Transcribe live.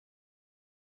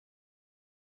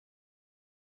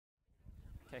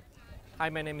Okay. Hi,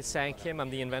 my name is Sang Kim. I'm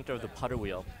the inventor of the putter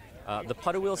wheel. The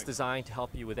putter wheel is designed to help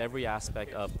you with every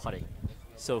aspect of putting.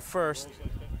 So first,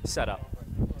 setup.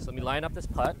 So let me line up this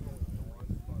putt.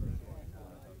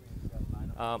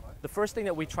 The first thing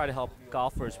that we try to help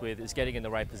golfers with is getting in the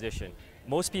right position.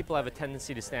 Most people have a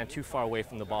tendency to stand too far away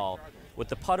from the ball. With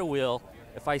the putter wheel,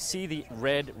 if I see the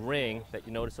red ring that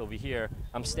you notice over here,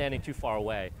 I'm standing too far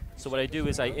away. So what I do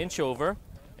is I inch over,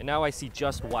 and now I see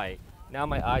just white. Now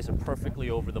my eyes are perfectly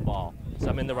over the ball, so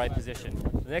I'm in the right position.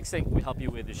 The next thing we help you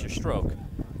with is your stroke.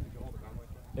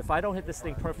 If I don't hit this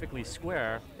thing perfectly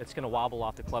square, it's going to wobble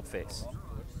off the club face.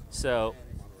 So,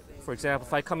 for example,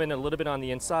 if I come in a little bit on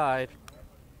the inside,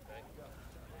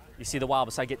 you see the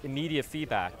wobble, so I get immediate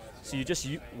feedback. So you just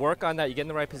work on that, you get in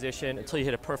the right position until you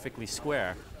hit it perfectly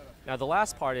square. Now the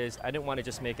last part is, I didn't want to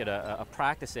just make it a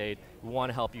practice aid. We want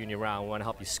to help you in your round, we want to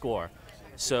help you score.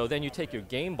 So then you take your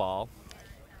game ball,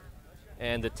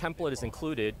 and the template is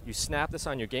included. You snap this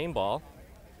on your game ball,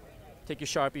 take your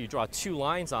Sharpie, you draw 2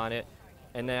 lines on it,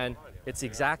 and then it's the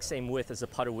exact same width as the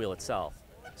putter wheel itself.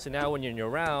 So now when you're in your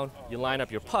round, you line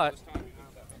up your putt,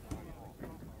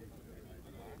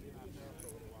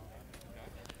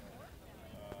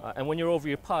 and when you're over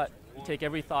your putt, you take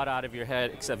every thought out of your head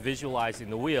except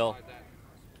visualizing the wheel.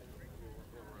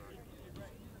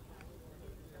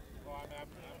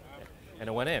 And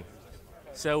it went in.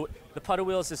 So the putter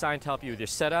wheel is designed to help you with your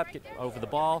setup, get over the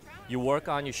ball. You work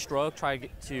on your stroke, try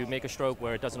to make a stroke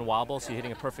where it doesn't wobble, so you're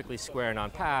hitting it perfectly square and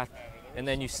on path. And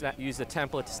then you use the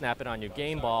template to snap it on your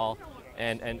game ball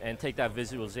and take that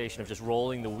visualization of just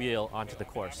rolling the wheel onto the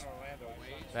course.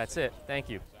 That's it. Thank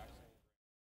you.